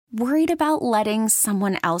Worried about letting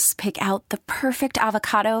someone else pick out the perfect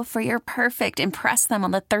avocado for your perfect impress them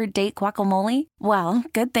on the third date guacamole? Well,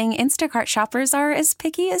 good thing Instacart shoppers are as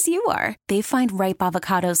picky as you are. They find ripe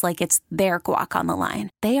avocados like it's their guac on the line.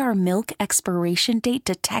 They are milk expiration date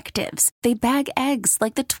detectives. They bag eggs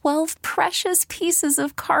like the 12 precious pieces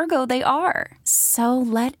of cargo they are. So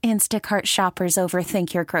let Instacart shoppers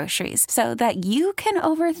overthink your groceries so that you can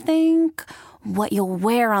overthink what you'll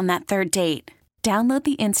wear on that third date. Download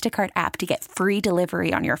the Instacart app to get free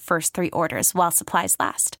delivery on your first 3 orders while supplies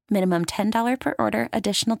last. Minimum $10 per order.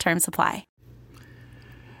 Additional terms apply.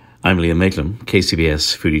 I'm Liam Maitland,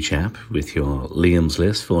 KCBS Foodie Chap, with your Liam's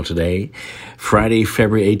List for today, Friday,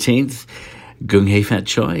 February 18th. Gung Hei Fat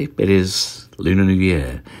Choi. It is Lunar New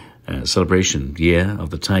Year. Celebration, Year of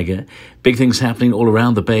the Tiger. Big things happening all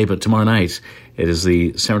around the Bay, but tomorrow night it is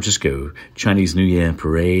the San Francisco Chinese New Year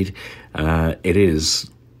Parade. It is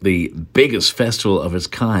the biggest festival of its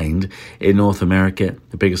kind in North America,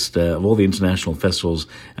 the biggest of all the international festivals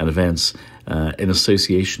and events in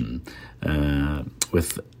association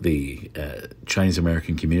with the Chinese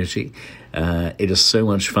American community. It is so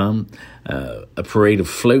much fun. A parade of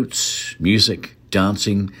floats, music,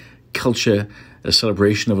 dancing, culture, a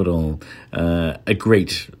celebration of it all. A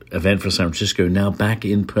great event for San Francisco, now back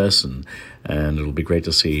in person. And it'll be great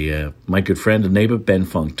to see my good friend and neighbor, Ben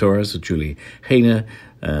Fong Torres, and Julie Hayner.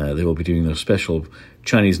 They will be doing their special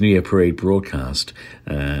Chinese New Year Parade broadcast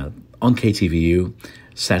on KTVU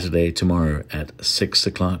Saturday, tomorrow at 6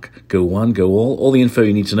 o'clock. Go one, go all the info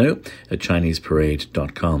you need to know at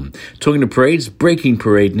ChineseParade.com. Talking to parades, breaking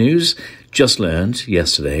parade news. Just learned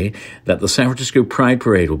yesterday that the San Francisco Pride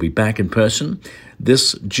Parade will be back in person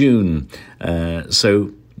this June.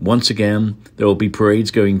 So once again, there will be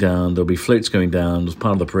parades going down, there will be floats going down as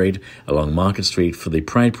part of the parade along Market Street for the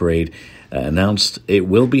Pride Parade. Announced it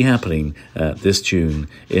will be happening this June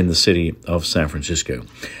in the city of San Francisco.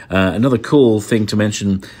 Another cool thing to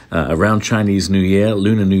mention around Chinese New Year,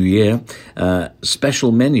 Lunar New Year,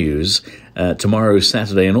 special menus tomorrow,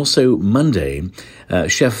 Saturday, and also Monday.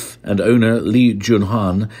 Chef and owner Li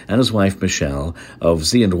Junhan and his wife Michelle of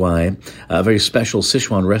Z&Y, a very special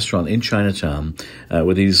Sichuan restaurant in Chinatown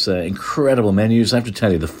with these incredible menus. I have to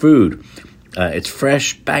tell you, the food, it's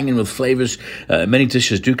fresh, banging with flavors. Many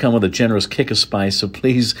dishes do come with a generous kick of spice, so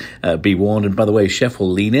please be warned. And by the way, chef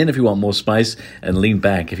will lean in if you want more spice and lean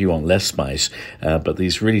back if you want less spice. But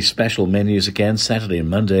these really special menus, again, Saturday and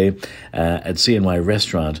Monday at Z&Y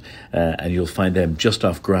Restaurant, and you'll find them just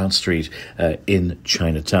off Grant Street in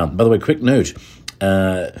Chinatown. By the way, quick note,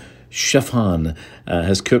 Chef Han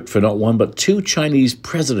has cooked for not one but 2 Chinese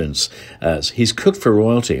presidents. He's cooked for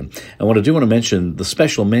royalty. And what I do want to mention, the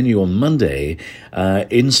special menu on Monday,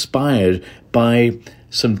 inspired by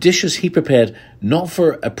some dishes he prepared not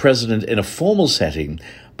for a president in a formal setting,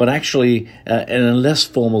 but actually in a less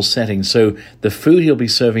formal setting. So the food he'll be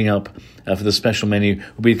serving up for the special menu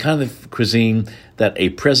will be the kind of cuisine that a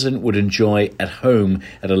president would enjoy at home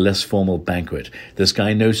at a less formal banquet. This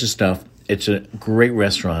guy knows his stuff. It's a great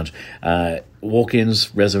restaurant.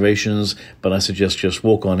 Walk-ins, reservations, but I suggest just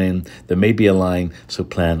walk on in. There may be a line, so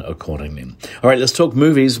plan accordingly. All right, let's talk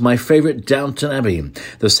movies. My favorite, Downton Abbey,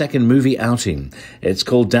 the second movie outing. It's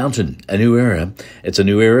called Downton, A New Era. It's a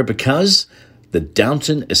new era because the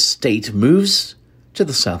Downton estate moves to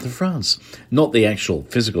the south of France. Not the actual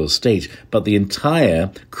physical estate, but the entire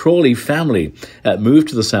Crawley family moved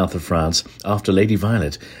to the south of France after Lady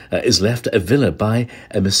Violet is left a villa by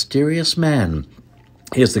a mysterious man.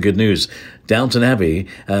 Here's the good news. Downton Abbey,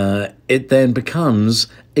 it then becomes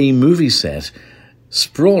a movie set,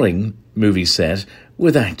 sprawling movie set,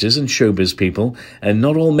 with actors and showbiz people, and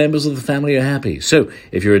not all members of the family are happy. So,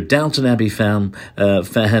 if you're a Downton Abbey fan,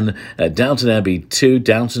 Downton Abbey 2,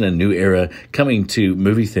 Downton, A New Era, coming to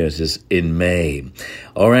movie theaters in May.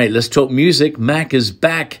 All right, let's talk music. Mac is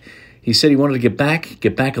back. He said he wanted to get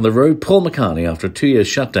back on the road. Paul McCartney, after a 2-year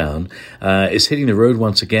shutdown, is hitting the road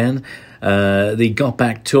once again. The Got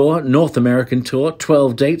Back Tour, North American Tour,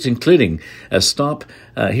 12 dates, including a stop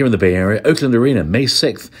here in the Bay Area, Oakland Arena, May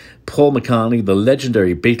 6th. Paul McCartney, the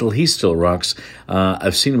legendary Beatle, he still rocks.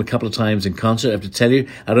 I've seen him a couple of times in concert. I have to tell you,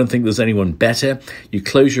 I don't think there's anyone better. You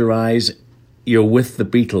close your eyes, you're with the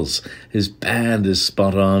Beatles. His band is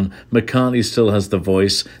spot on. McCartney still has the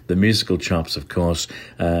voice, the musical chops, of course.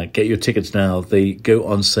 Get your tickets now. They go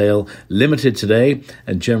on sale, limited today,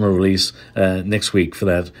 and general release next week for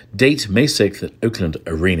that date, May 6th at Oakland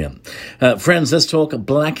Arena. Friends, let's talk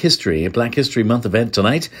Black History, a Black History Month event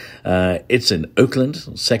tonight. It's in Oakland,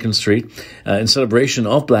 2nd Street. In celebration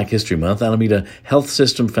of Black History Month, Alameda Health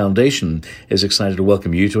System Foundation is excited to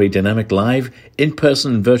welcome you to a dynamic live,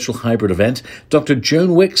 in-person and virtual hybrid event Dr.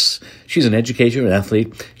 Joan Wicks, she's an educator and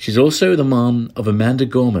athlete. She's also the mom of Amanda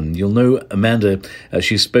Gorman. You'll know Amanda.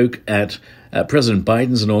 She spoke at President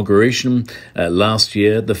Biden's inauguration last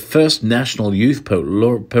year, the first national youth poet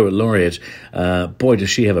laureate. Boy, does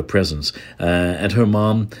she have a presence. And her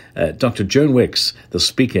mom, Dr. Joan Wicks, the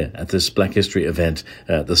speaker at this Black History event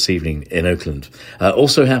this evening in Oakland.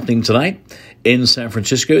 Also happening tonight in San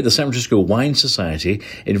Francisco, the San Francisco Wine Society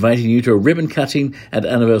inviting you to a ribbon cutting and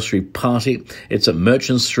anniversary party. It's at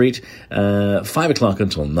Merchant Street, 5 o'clock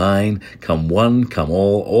until 9. Come one, come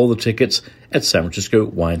all the tickets at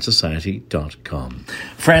sanfranciscowinesociety.com.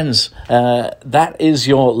 Friends, that is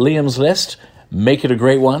your Liam's List. Make it a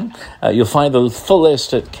great one. You'll find the full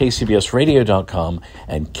list at kcbsradio.com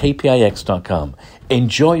and kpix.com.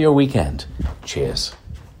 Enjoy your weekend. Cheers.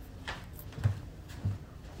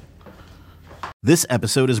 This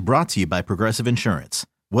episode is brought to you by Progressive Insurance.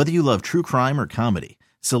 Whether you love true crime or comedy,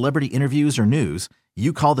 celebrity interviews or news,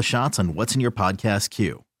 you call the shots on what's in your podcast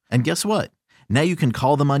queue. And guess what? Now you can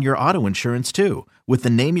call them on your auto insurance too with the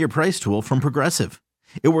Name Your Price tool from Progressive.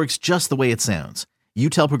 It works just the way it sounds. You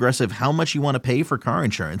tell Progressive how much you want to pay for car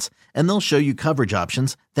insurance, and they'll show you coverage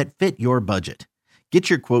options that fit your budget. Get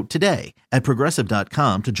your quote today at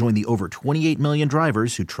Progressive.com to join the over 28 million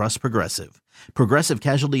drivers who trust Progressive. Progressive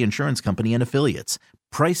Casualty Insurance Company and Affiliates.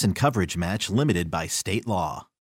 Price and coverage match limited by state law.